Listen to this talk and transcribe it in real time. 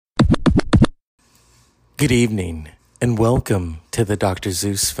Good evening, and welcome to the Dr.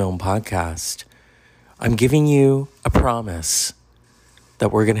 Zeus Film Podcast. I'm giving you a promise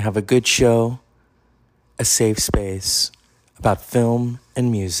that we're going to have a good show, a safe space about film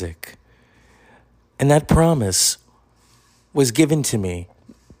and music. And that promise was given to me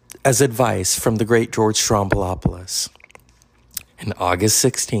as advice from the great George Stroumboulopoulos. And August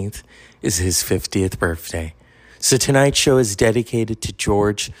 16th is his 50th birthday. So tonight's show is dedicated to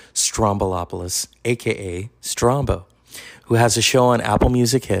George Stroumboulopoulos, a.k.a. Strombo, who has a show on Apple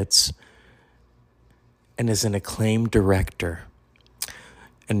Music Hits and is an acclaimed director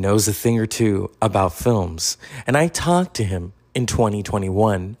and knows a thing or two about films. And I talked to him in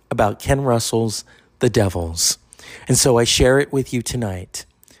 2021 about Ken Russell's The Devils. And so I share it with you tonight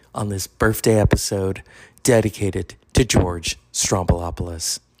on this birthday episode dedicated to George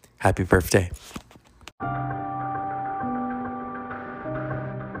Stroumboulopoulos. Happy birthday.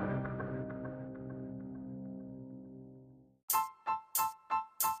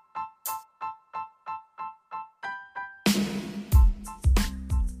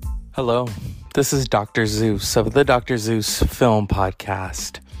 Hello, this is Dr. Zeus of the Dr. Zeus Film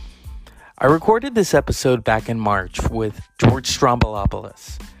Podcast. I recorded this episode back in March with George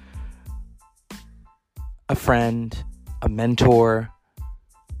Stroumboulopoulos, a friend, a mentor,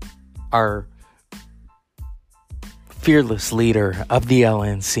 our fearless leader of the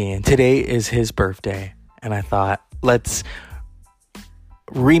LNC, and today is his birthday, and I thought, let's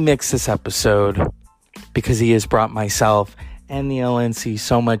remix this episode because he has brought myself and the LNC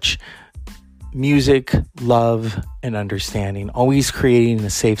so much music, love, and understanding, always creating a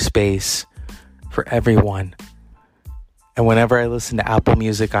safe space for everyone. And whenever I listen to Apple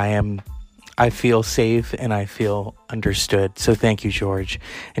Music, I feel safe and I feel understood. So thank you, George.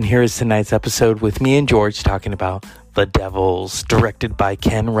 And here is tonight's episode with me and George talking about The Devils, directed by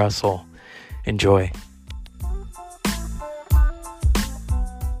Ken Russell. Enjoy.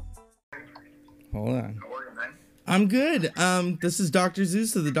 Hold on. I'm good. This is Dr.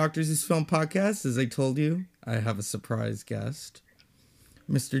 Zeus of the Dr. Zeus Film Podcast. As I told you, I have a surprise guest,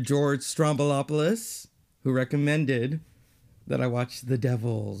 Mr. George Stroumboulopoulos, who recommended that I watch The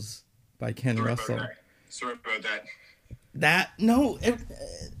Devils by Ken Russell. Sorry about that.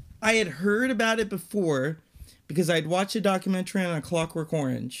 I had heard about it before because I'd watched a documentary on A Clockwork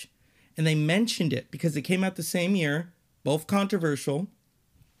Orange, and they mentioned it because it came out the same year, both controversial.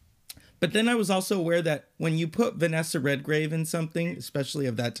 But then I was also aware that when you put Vanessa Redgrave in something, especially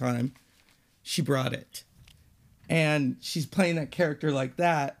of that time, she brought it. And she's playing that character like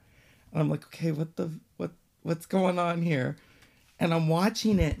that. And I'm like, okay, what's going on here? And I'm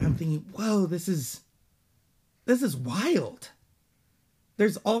watching it and I'm thinking, whoa, this is wild. I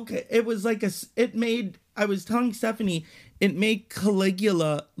was telling Stephanie, it made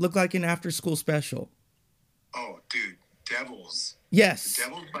Caligula look like an after-school special. Oh, dude, Devils. Yes.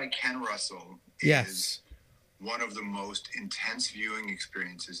 Devils by Ken Russell is one of the most intense viewing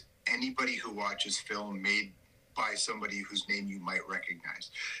experiences anybody who watches film made by somebody whose name you might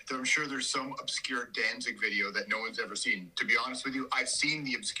recognize. I'm sure there's some obscure Danzig video that no one's ever seen. To be honest with you, I've seen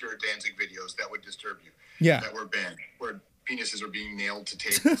the obscure Danzig videos that would disturb you. Yeah. That were banned, where penises are being nailed to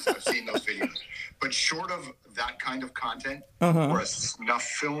tables. I've seen those videos. But short of that kind of content, or a snuff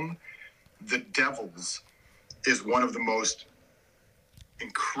film, The Devils is one of the most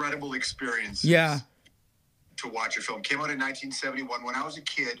incredible experiences to watch a film. Came out in 1971. When I was a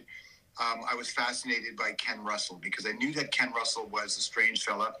kid, I was fascinated by Ken Russell because I knew that Ken Russell was a strange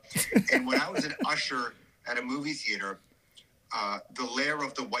fella. And when I was an usher at a movie theater, The Lair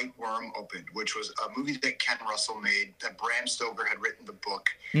of the White Worm opened, which was a movie that Ken Russell made, that Bram Stoker had written the book.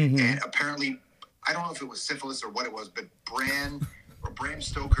 Mm-hmm. And apparently, I don't know if it was syphilis or what it was, but Bram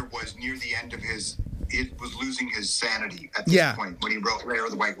Stoker was near the end of was losing his sanity at this point when he wrote Lair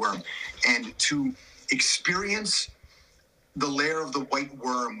of the White Worm. And to experience The Lair of the White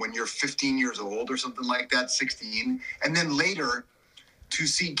Worm when you're 15 years old or something like that, 16, and then later to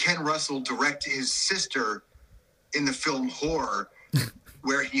see Ken Russell direct his sister in the film Whore,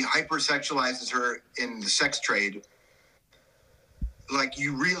 where he hypersexualizes her in the sex trade, like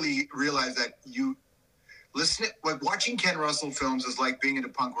you really realize that watching Ken Russell films is like being into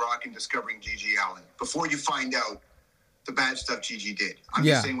punk rock and discovering G.G. Allin before you find out the bad stuff G.G. did. I'm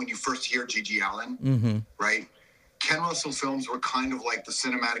just saying, when you first hear G.G. Allin, right? Ken Russell films were kind of like the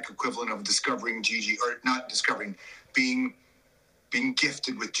cinematic equivalent of discovering G.G. or not discovering, being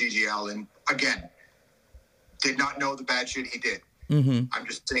gifted with G.G. Allin. Again, did not know the bad shit he did. Mm-hmm. I'm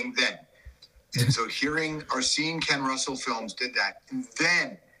just saying then. And so seeing Ken Russell films did that. And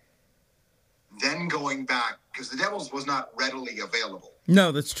then going back, because The Devils was not readily available.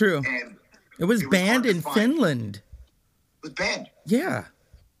 No, that's true. And It was banned in Finland. It was banned. Yeah.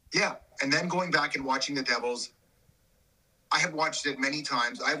 Yeah. And then going back and watching The Devils, I have watched it many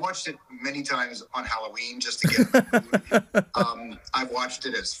times. I watched it many times on Halloween just to get the mood. I've watched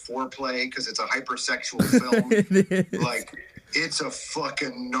it as foreplay because it's a hypersexual film. It is. Like, it's a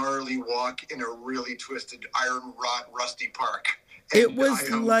fucking gnarly walk in a really twisted iron rot rusty park. And it was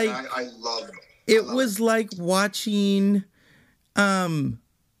I love it. Was like watching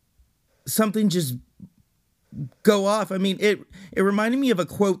something just go off. I mean, it reminded me of a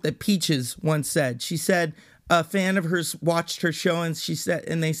quote that Peaches once said. She said a fan of hers watched her show and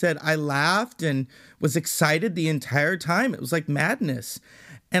they said, I laughed and was excited the entire time. It was like madness.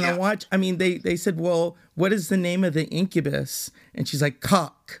 And yeah. They said, well, what is the name of the incubus? And she's like,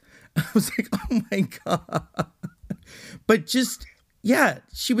 cock. I was like, oh my God. But just, yeah,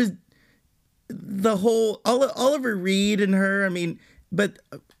 she was the whole, Oliver Reed and her, I mean, but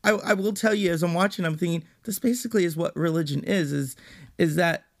I will tell you, as I'm watching, I'm thinking, this basically is what religion is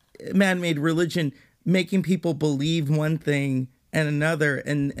that man-made religion making people believe one thing and another,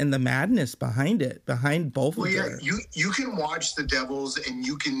 and the madness behind both of them. You can watch The Devils and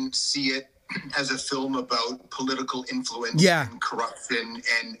you can see it as a film about political influence and corruption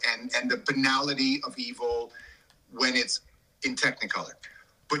and the banality of evil when it's in Technicolor.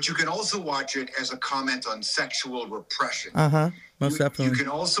 But you can also watch it as a comment on sexual repression. Most definitely. You can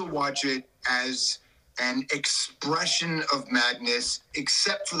also watch it as an expression of madness,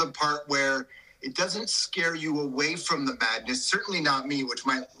 except for the part where it doesn't scare you away from the madness. Certainly not me, which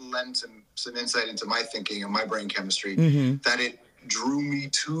might lend some insight into my thinking and my brain chemistry, that it drew me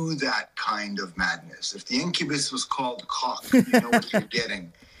to that kind of madness. If the incubus was called cock, you know what you're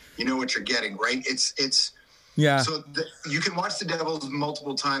getting. You know what you're getting, right? It's yeah. So you can watch The Devils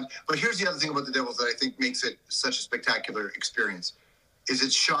multiple times. But here's the other thing about The Devils that I think makes it such a spectacular experience, is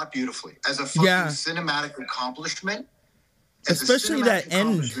it's shot beautifully. As a fucking cinematic accomplishment, especially that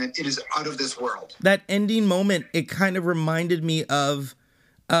end, it is out of this world. That ending moment, it kind of reminded me of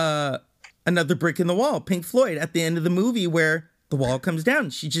Another Brick in the Wall, Pink Floyd, at the end of the movie where the wall comes down.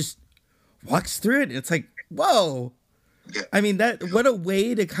 She just walks through it. It's like, whoa. Yeah. I mean, what a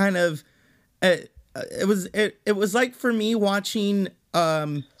way to kind of... it was like for me watching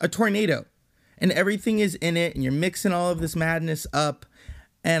a tornado, and everything is in it, and you're mixing all of this madness up.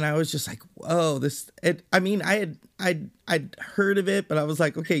 And I was just like, whoa, I'd heard of it, but I was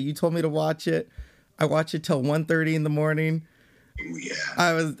like, okay, you told me to watch it. I watched it till 1:30 in the morning.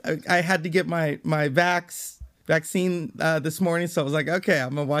 Yeah. I had to get my vaccine this morning. So I was like, okay,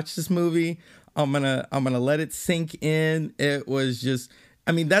 I'm going to watch this movie. I'm going to let it sink in. It was just,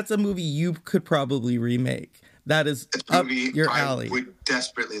 I mean, that's a movie you could probably remake. That is up your alley. I would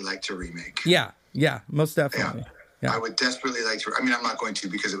desperately like to remake. Yeah. Yeah. Most definitely. Yeah. I would desperately like to. I mean, I'm not going to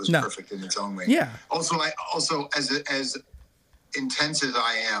because it was perfect in its own way. Yeah. Also, as intense as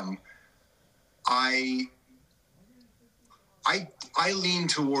I am, I lean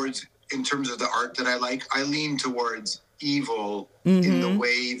towards, in terms of the art that I like, I lean towards evil in the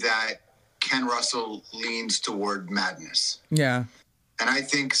way that Ken Russell leans toward madness. Yeah. And I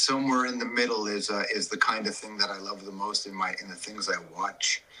think somewhere in the middle is the kind of thing that I love the most in the things I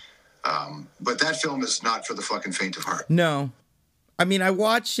watch. But that film is not for the fucking faint of heart. No. I mean, I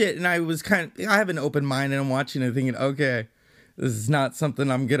watched it and I have an open mind, and I'm watching it thinking, okay, this is not something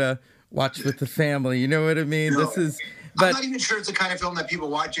I'm going to watch with the family. You know what I mean? No. I'm not even sure it's the kind of film that people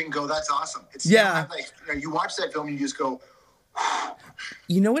watch and go, that's awesome. It's you watch that film and you just go,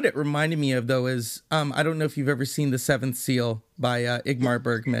 you know what it reminded me of, though, is I don't know if you've ever seen The Seventh Seal by Ingmar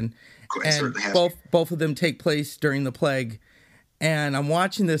Bergman. And both of them take place during the plague. And I'm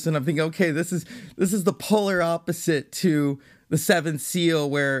watching this and I'm thinking, okay, this is the polar opposite to The Seventh Seal,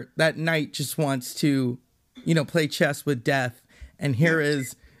 where that knight just wants to, play chess with death. And here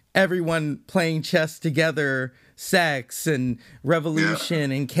is everyone playing chess together, sex and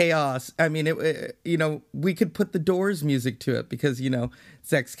revolution and chaos. I mean, we could put the Doors music to it because,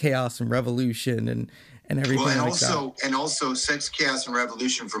 sex, chaos, and revolution and everything and also sex, chaos, and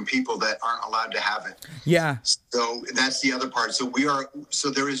revolution from people that aren't allowed to have it. Yeah. So that's the other part.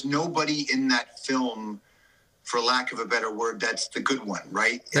 So there is nobody in that film, for lack of a better word, that's the good one,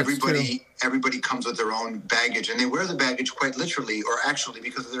 right? Everybody comes with their own baggage, and they wear the baggage quite literally, or actually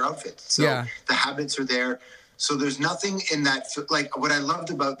because of their outfits. So the habits are there. So there's nothing in that, like what I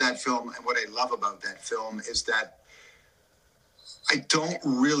loved about that film and what I love about that film is that I don't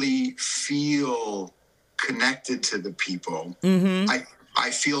really feel connected to the people.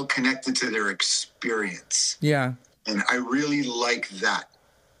 I feel connected to their experience. Yeah. And I really like that.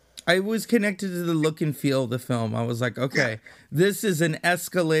 I was connected to the look and feel of the film. I was like, okay, this is an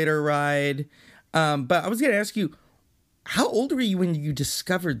escalator ride. But I was going to ask you, how old were you when you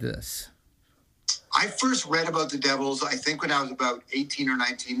discovered this? I first read about the Devils, I think, when I was about 18 or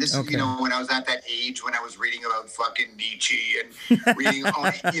 19. This is, when I was at that age when I was reading about fucking Nietzsche and reading, all,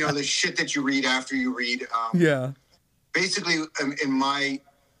 the shit that you read after you read. Basically, in my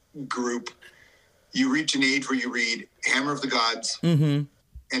group, you reach an age where you read Hammer of the Gods, and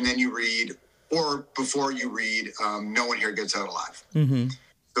then you read, or before you read, No One Here Gets Out Alive.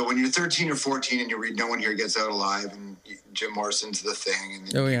 So when you're 13 or 14 and you read No One Here Gets Out Alive and Jim Morrison's The Thing, and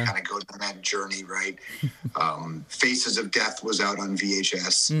then you kind of go down that journey, right? Faces of Death was out on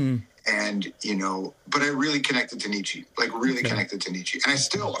VHS. And, but I really connected to Nietzsche, connected to Nietzsche. And I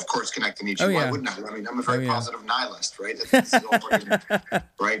still, of course, connect to Nietzsche. Why wouldn't I? I mean, I'm a very positive nihilist, right? That's all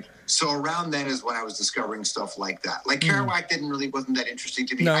right? So around then is when I was discovering stuff like that. Like Kerouac wasn't that interesting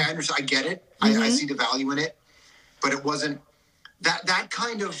to me. No. I understand, I get it. I see the value in it, but it wasn't that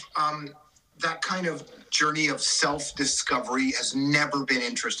kind of journey of self-discovery has never been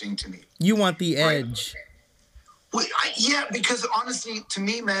interesting to me. You want the edge. Well, because honestly, to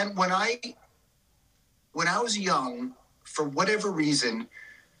me, man, when I was young, for whatever reason,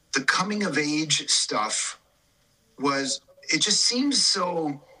 the coming of age stuff it just seems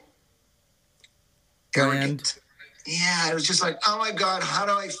so arrogant. Yeah, it was just like, oh my God, how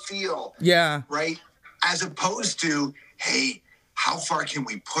do I feel? Yeah. Right? As opposed to, hey, how far can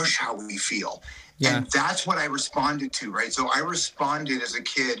we push how we feel? Yeah. And that's what I responded to, right? So I responded as a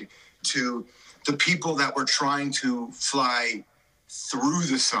kid to the people that were trying to fly through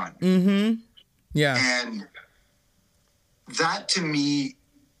the sun. Yeah. And that to me,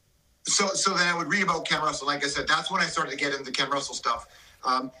 so then I would read about Ken Russell. Like I said, that's when I started to get into Ken Russell stuff.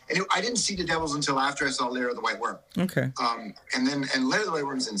 I didn't see The Devils until after I saw Lair of the White Worm. Okay. And Lair of the White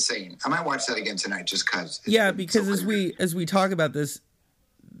Worm is insane. I might watch that again tonight just because. Yeah, because so as we talk about this,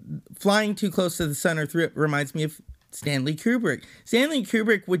 flying too close to the sun or through it reminds me of Stanley Kubrick. Stanley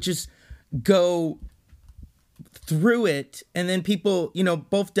Kubrick would just go through it, and then people,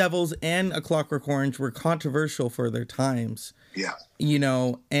 both Devils and A Clockwork Orange were controversial for their times. Yeah.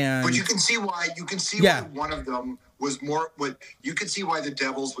 And but you can see why why one of them was more. You can see why the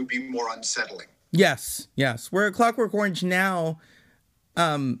Devils would be more unsettling. Yes. Where A Clockwork Orange now,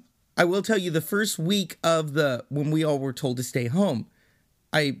 I will tell you, the first week of when we all were told to stay home,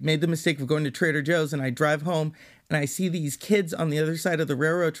 I made the mistake of going to Trader Joe's, and I drive home and I see these kids on the other side of the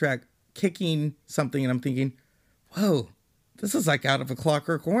railroad track kicking something, and I'm thinking, whoa, this is like out of A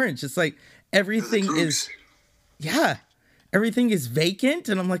Clockwork Orange. It's like everything is vacant,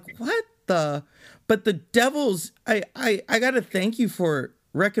 and I'm like, what the? But the Devils, I gotta thank you for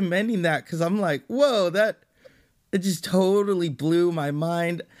recommending that, because I'm like, whoa, it just totally blew my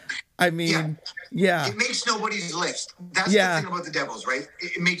mind. I mean, it makes nobody's list. That's the thing about the Devils, right?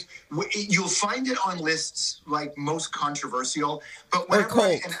 You'll find it on lists like most controversial, but whenever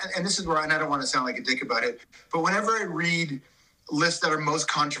and this is where, and I don't want to sound like a dick about it, but whenever I read lists that are most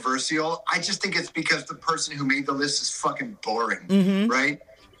controversial, I just think it's because the person who made the list is fucking boring, right?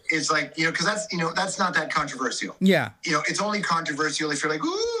 It's like, because that's not that controversial. Yeah. It's only controversial if you're like,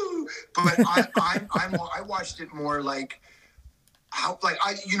 ooh, but I watched it more like, how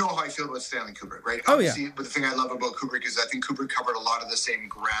I feel about Stanley Kubrick, right? Obviously, but the thing I love about Kubrick is I think Kubrick covered a lot of the same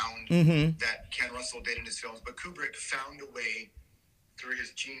ground that Ken Russell did in his films, but Kubrick found a way through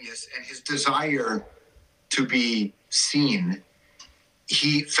his genius and his desire to be seen.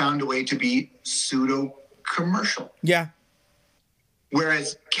 He found a way to be pseudo-commercial. Yeah.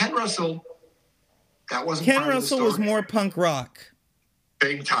 Whereas Ken Russell, that wasn't Ken part Russell of the story. Was more punk rock.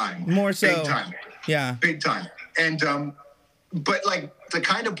 Big time. More so. Big time. Yeah. Big time. And, but like the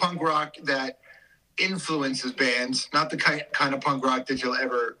kind of punk rock that influences bands, not the kind of punk rock that you'll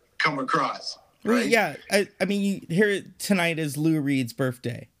ever come across. Right? Yeah. I mean, here tonight is Lou Reed's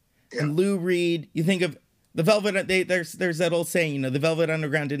birthday. Yeah. And Lou Reed, you think of the Velvet, there's that old saying, the Velvet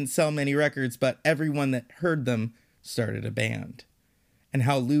Underground didn't sell many records, but everyone that heard them started a band. And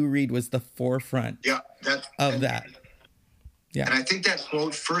how Lou Reed was the forefront of that. Yeah. And I think that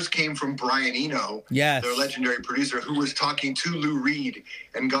quote first came from Brian Eno, their legendary producer, who was talking to Lou Reed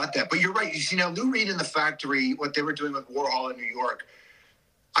and got that. But you're right. You see, now Lou Reed and the Factory, what they were doing with Warhol in New York,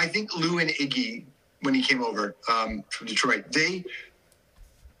 I think Lou and Iggy, when he came over from Detroit, they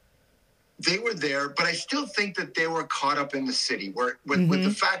were there, but I still think that they were caught up in the city. Where with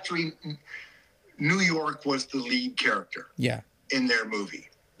the Factory, New York was the lead character in their movie,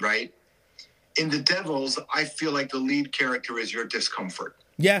 right? In The Devils, I feel like the lead character is your discomfort.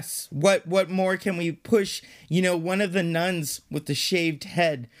 Yes. What more can we push? You know, one of the nuns with the shaved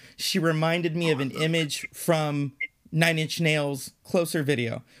head, she reminded me of an image from Nine Inch Nails' Closer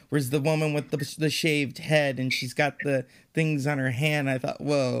video, where's the woman with the shaved head and she's got the things on her hand. I thought,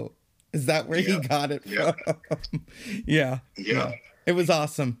 whoa, is that where he got it from? Yeah. It was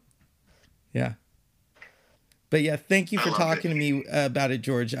awesome. Yeah. But yeah, thank you for talking to me about it,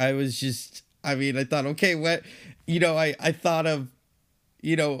 George. I was just, I thought, okay, what, I thought of,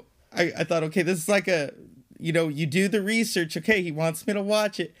 I thought, okay, this is like you do the research. Okay, he wants me to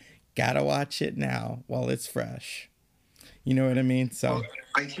watch it. Gotta watch it now while it's fresh. You know what I mean? So well,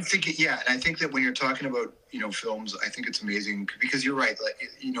 I think, and I think that when you're talking about, films, I think it's amazing because you're right. Like,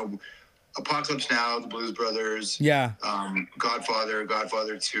 Apocalypse Now, The Blues Brothers,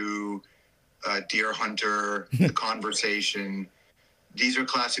 Godfather 2, Deer Hunter, The Conversation. These are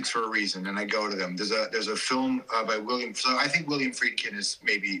classics for a reason, and I go to them. There's a film by William. So I think William Friedkin is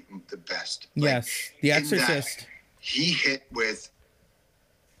maybe the best. Yes, The Exorcist. He hit with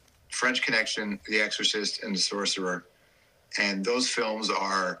French Connection, The Exorcist, and The Sorcerer, and those films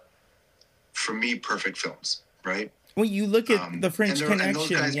are, for me, perfect films. Right. Well, you look at the French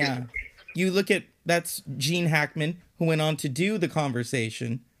Connection. You look at that's Gene Hackman, who went on to do The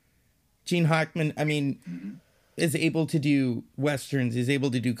Conversation. Gene Hackman, is able to do westerns, is able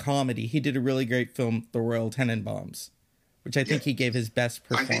to do comedy. He did a really great film, The Royal Tenenbaums, which I think he gave his best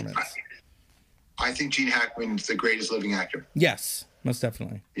performance. I think Gene Hackman's the greatest living actor. Yes, most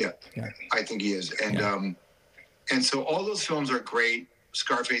definitely. Yeah. I think he is. And and so all those films are great.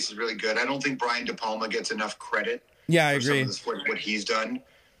 Scarface is really good. I don't think Brian De Palma gets enough credit. Yeah, I agree. For what he's done.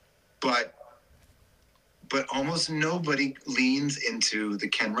 But almost nobody leans into the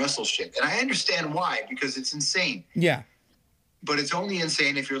Ken Russell shit. And I understand why, because it's insane. Yeah. But it's only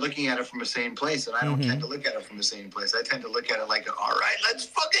insane if you're looking at it from a sane place. And I don't tend to look at it from a sane place. I tend to look at it like, all right, let's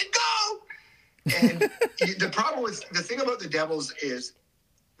fucking go. And the thing about The Devils is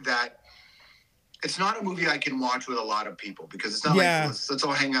that it's not a movie I can watch with a lot of people, because it's not like, let's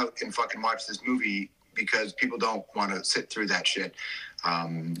all hang out and fucking watch this movie, because people don't want to sit through that shit.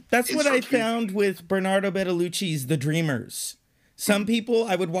 That's what I found with Bernardo Bertolucci's The Dreamers. Some people,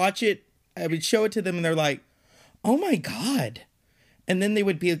 I would watch it, I would show it to them, and they're like, oh my God. And then they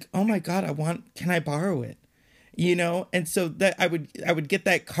would be like, oh my God, can I borrow it? And so that I would get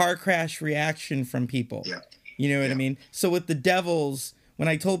that car crash reaction from people. Yeah. You know what I mean? So with The Devils, when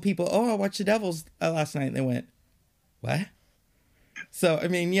I told people, oh, I watched The Devils last night, they went, what? So,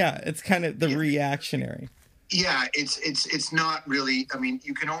 it's kind of the reactionary. Yeah, it's not really,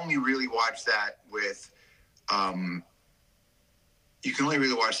 you can only really watch that with,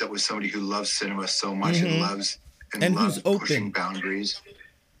 somebody who loves cinema so much and loves who's open. Pushing boundaries.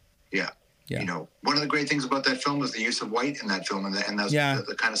 Yeah. One of the great things about that film was the use of white in that film, and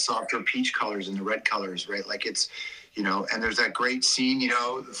the kind of softer peach colors and the red colors, right? Like it's, and there's that great scene,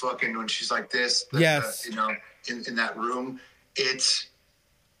 the fucking, when she's like this, in that room, it's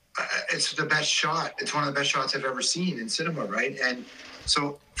the best shot. It's one of the best shots I've ever seen in cinema, right? And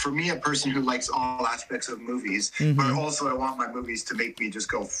so for me, a person who likes all aspects of movies, but also I want my movies to make me just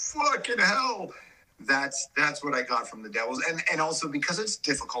go, fucking hell. That's what I got from The Devils. And also because it's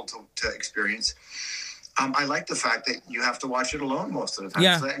difficult to experience, I like the fact that you have to watch it alone most of the time.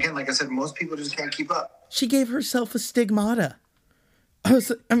 Yeah. So again, like I said, most people just can't keep up. She gave herself a stigmata.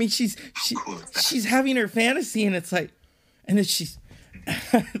 She's having her fantasy, and it's like, and then she's,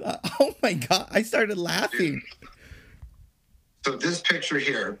 oh my God, I started laughing. So this picture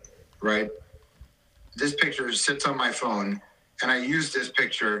here, right? This picture sits on my phone, and I use this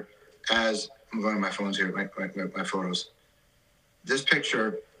picture as, I'm going to my phones here, my photos. This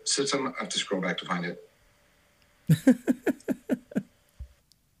picture sits on, I have to scroll back to find it.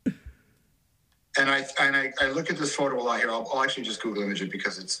 And I look at this photo a lot here. I'll actually just Google image it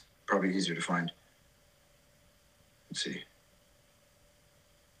because it's probably easier to find. Let's see.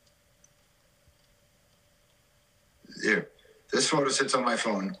 Here. This photo sits on my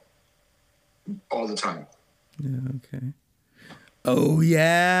phone all the time. Yeah, okay. Oh,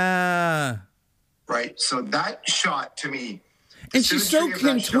 yeah. Right? So that shot to me... And she's so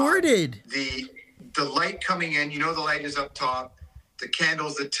contorted. Shot, the light coming in, the light is up top. The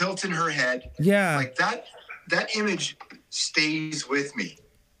candles, the tilt in her head. Yeah. Like that image stays with me.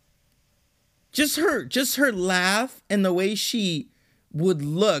 Just her laugh and the way she would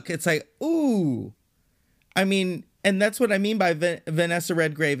look. It's like, ooh. And that's what I mean by Vanessa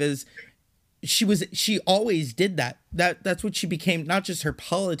Redgrave is she always did that. That's what she became, not just her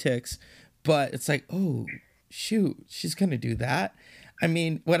politics, but it's like, oh, shoot, she's going to do that.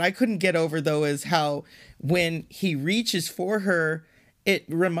 What I couldn't get over, though, is how when he reaches for her it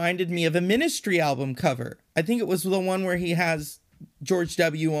reminded me of a Ministry album cover. I think it was the one where he has George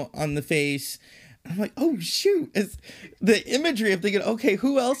W. on the face. I'm like, oh shoot. It's the imagery of thinking, okay,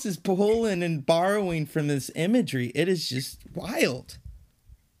 who else is pulling and borrowing from this imagery? It is just wild.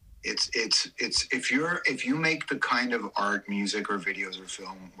 It's if you make the kind of art, music, or videos or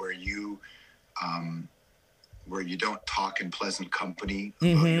film where you don't talk in pleasant company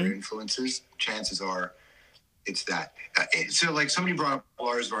about your influences, chances are it's that. So like somebody brought up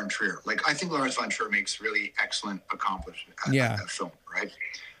Lars von Trier. Like I think Lars von Trier makes really excellent, accomplished film, right?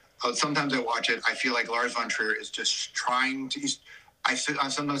 Sometimes I watch it, I feel like Lars von Trier is just trying to. I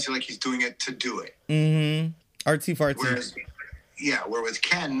sometimes feel like he's doing it to do it. Artsy fartsy. Where with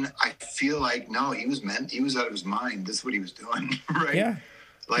Ken, I feel like no, he was out of his mind. This is what he was doing, right? Yeah.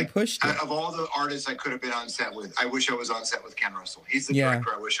 Like of all the artists I could have been on set with, I wish I was on set with Ken Russell. He's the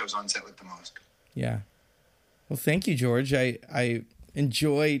director I wish I was on set with the most. Yeah. Well, thank you, George. I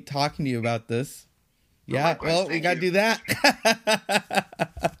enjoy talking to you about this. Yeah, well, we got to do that.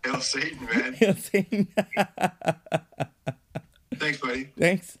 Hail Satan, man. Hail Satan. Thanks, buddy.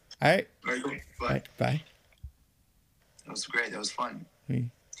 Thanks. All right. All right, cool. Bye. All right, bye. That was great. That was fun.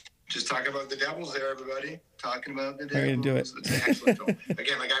 Just talking about The Devils there, everybody. Talking about The Devils. We're going to do it. It's an excellent film.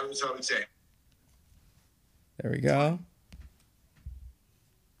 Again, like I would say. There we go.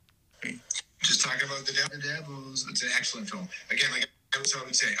 Just talking about The Devils. It's an excellent film. Again, like I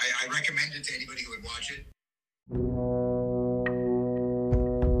would say. I recommend it to anybody who would watch it.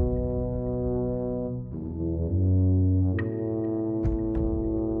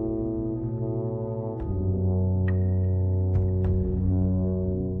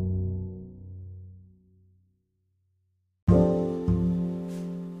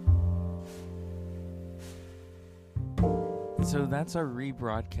 So that's our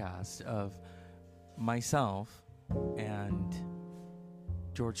rebroadcast of myself and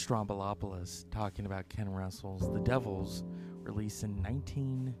George Stroumboulopoulos talking about Ken Russell's The Devils, released in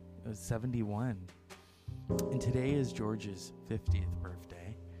 1971. And today is George's 50th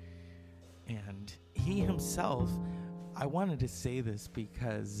birthday. And he himself, I wanted to say this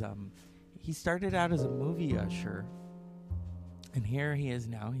because he started out as a movie usher. And here he is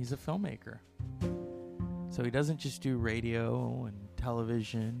now, he's a filmmaker. So he doesn't just do radio and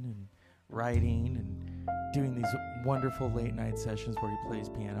television and writing and doing these wonderful late night sessions where he plays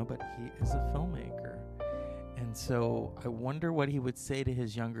piano, but he is a filmmaker. And so I wonder what he would say to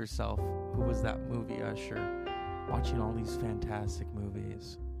his younger self, who was that movie usher, watching all these fantastic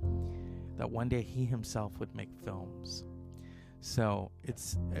movies, that one day he himself would make films. So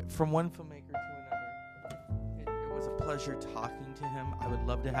it's from one filmmaker to another. It was a pleasure talking to him. I would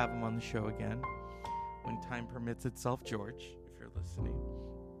love to have him on the show again when time permits itself, George, if you're listening.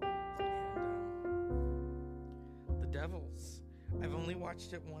 And The Devils. I've only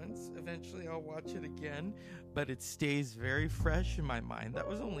watched it once. Eventually I'll watch it again, but it stays very fresh in my mind. That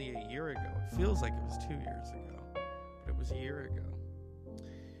was only a year ago. It feels like it was 2 years ago, but it was a year ago.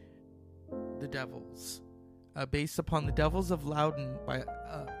 The Devils. Based upon The Devils of Loudon by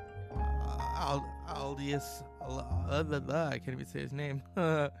Aldous. I can't even say his name.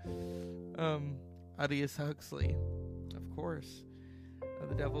 Aldous Huxley, of course.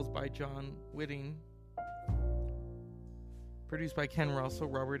 The Devils by John Whiting. Produced by Ken Russell,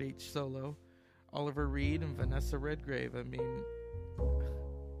 Robert H. Solo, Oliver Reed, and Vanessa Redgrave. I mean,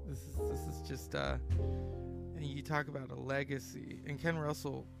 this is just and you talk about a legacy. And Ken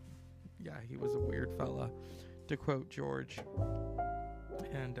Russell, yeah, he was a weird fella, to quote George.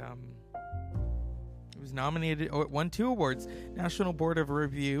 And it was nominated, won 2 awards. National Board of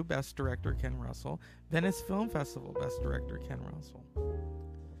Review, Best Director, Ken Russell. Venice Film Festival, Best Director, Ken Russell.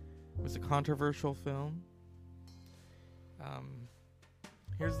 It was a controversial film.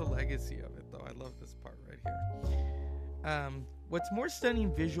 Here's the legacy of it, though. I love this part right here. What's the more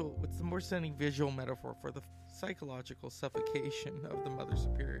stunning visual metaphor for the psychological suffocation of the Mother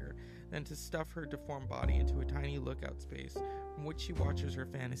Superior than to stuff her deformed body into a tiny lookout space from which she watches her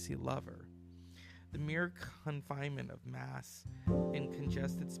fantasy lover? The mere confinement of mass in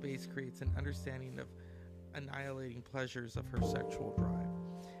congested space creates an understanding of annihilating pleasures of her sexual drive.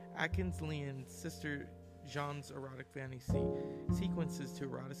 Atkins Leon's sister Jean's erotic fantasy sequences to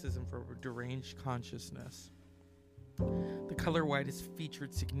eroticism for deranged consciousness. The color white is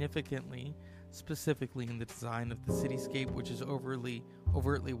featured significantly, specifically in the design of the cityscape, which is overtly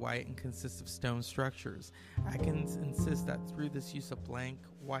white and consists of stone structures. Atkins insists that through this use of blank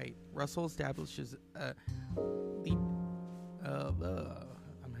white, Russell establishes I'm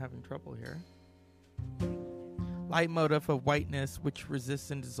having trouble here. Leitmotif of whiteness, which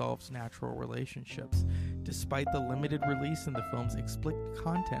resists and dissolves natural relationships. Despite the limited release and the film's explicit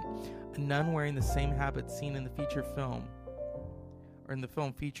content, a nun wearing the same habit seen in the feature film, or in the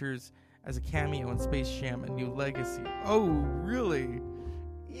film, features as a cameo in Space Jam: A New Legacy. Oh, really?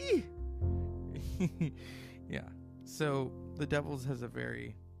 Yeah. So The Devils has a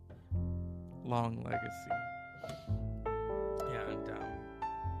very long legacy.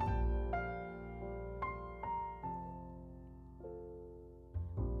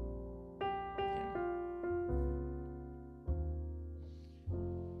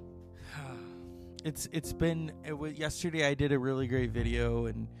 And yesterday I did a really great video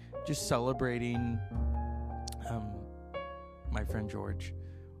and just celebrating my friend George.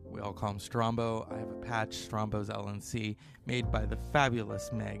 We all call him Strombo. I have a patch, Strombo's LNC, made by the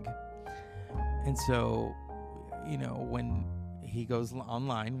fabulous Meg. And so, you know, when he goes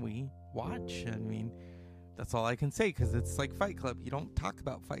online, we watch. I mean, that's all I can say, because it's like Fight Club. You don't talk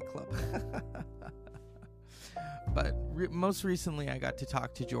about Fight Club. But most recently, I got to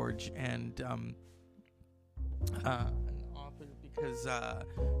talk to George and an author, because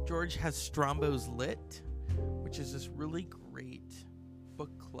George has Strombo's Lit, which is this really great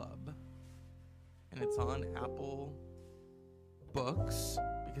book club, and it's on Apple Books,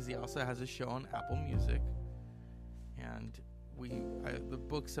 because he also has a show on Apple Music. And the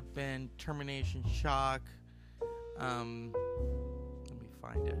books have been Termination Shock. Let me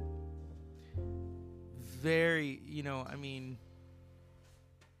find it. Very, you know, I mean,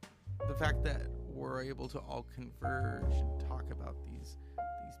 the fact that we're able to all converge and talk about these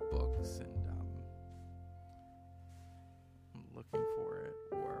books, and I'm looking for it.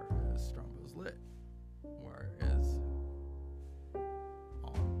 Where is Strombo's Lit? Where is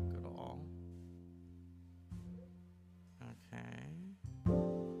good all? Okay.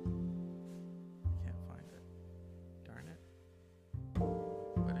 Can't find it. Darn it.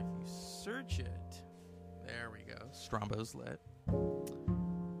 But if you search it, there we go. Strombo's Lit.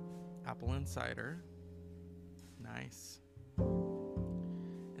 Apple Insider. Nice.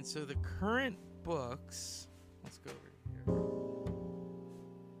 And so the current books, let's go over here,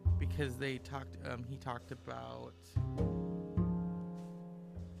 because he talked about, let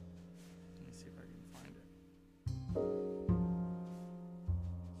me see if I can find it.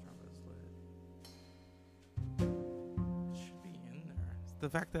 Strombo's Lit. It should be in there. It's the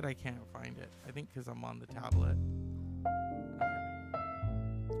fact that I can't find it, I think because I'm on the tablet. Okay.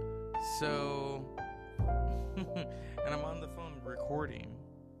 So, and I'm on the phone recording.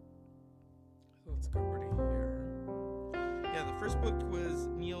 So let's go over to here. Yeah, the first book was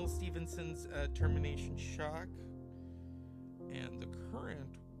Neil Stephenson's Termination Shock. And the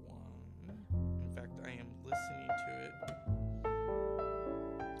current one, in fact, I am listening to it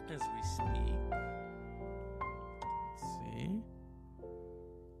as we speak. Let's see.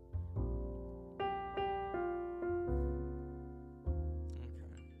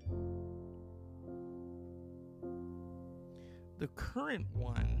 Okay. The current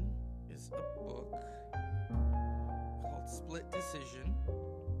one is a book called Split Decision.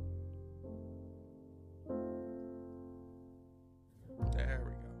 There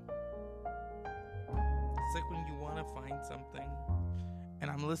we go. It's like when you want to find something,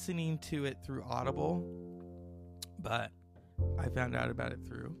 and I'm listening to it through Audible, but I found out about it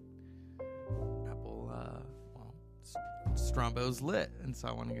through Apple. Strombo's Lit, and so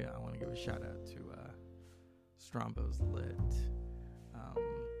I want to give a shout out to Strombo's Lit.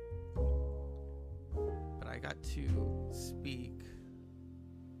 But I got to speak.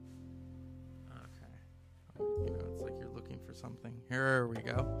 Okay. You know, it's like you're looking for something. Here we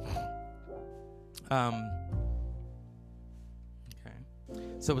go. Okay.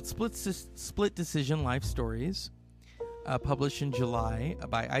 So it's Split Decision Life Stories, published in July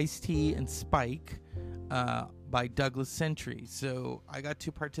by Ice-T and Spike, by Douglas Sentry. So I got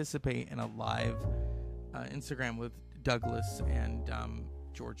to participate in a live Instagram with Douglas and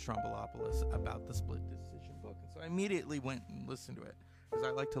George Stroumboulopoulos about the Split Decision book. And so I immediately went and listened to it, because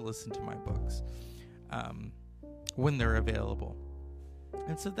I like to listen to my books when they're available.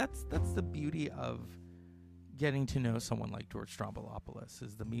 And so that's the beauty of getting to know someone like George Stroumboulopoulos,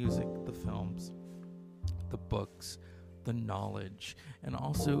 is the music, the films, the books, the knowledge, and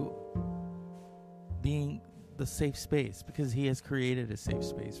also being the safe space, because he has created a safe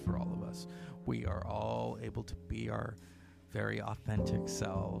space for all of us. We are all able to be our very authentic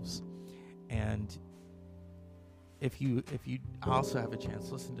selves. And if you also have a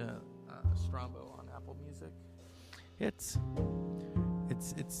chance, listen to Strombo on Apple Music. It's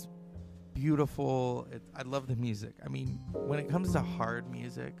beautiful. I love the music. I mean, when it comes to hard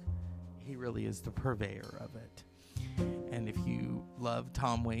music, he really is the purveyor of it. And if you love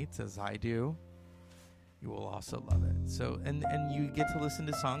Tom Waits, as I do, you will also love it. So, and you get to listen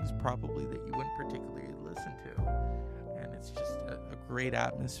to songs probably that you wouldn't particularly listen to. And it's just a great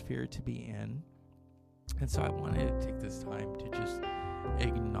atmosphere to be in. And so I wanted to take this time to just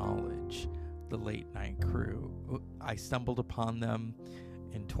acknowledge the Late Night Crew. I stumbled upon them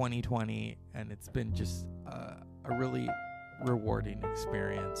in 2020, and it's been just a really rewarding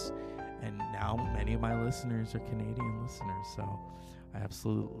experience. And now many of my listeners are Canadian listeners, so I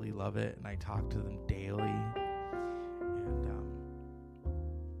absolutely love it, and I talk to them daily.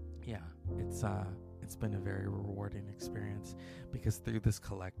 And it's been a very rewarding experience, because through this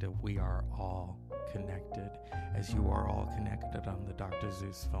collective we are all connected, as you are all connected on the Dr.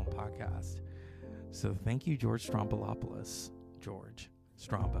 Zeus Film Podcast. So thank you, George Strombo,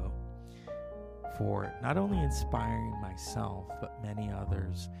 for not only inspiring myself but many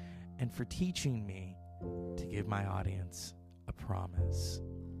others, and for teaching me to give my audience a promise.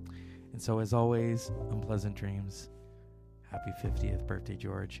 And so, as always, unpleasant dreams. Happy 50th birthday,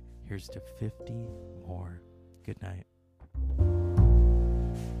 George. Here's to 50 more. Good night.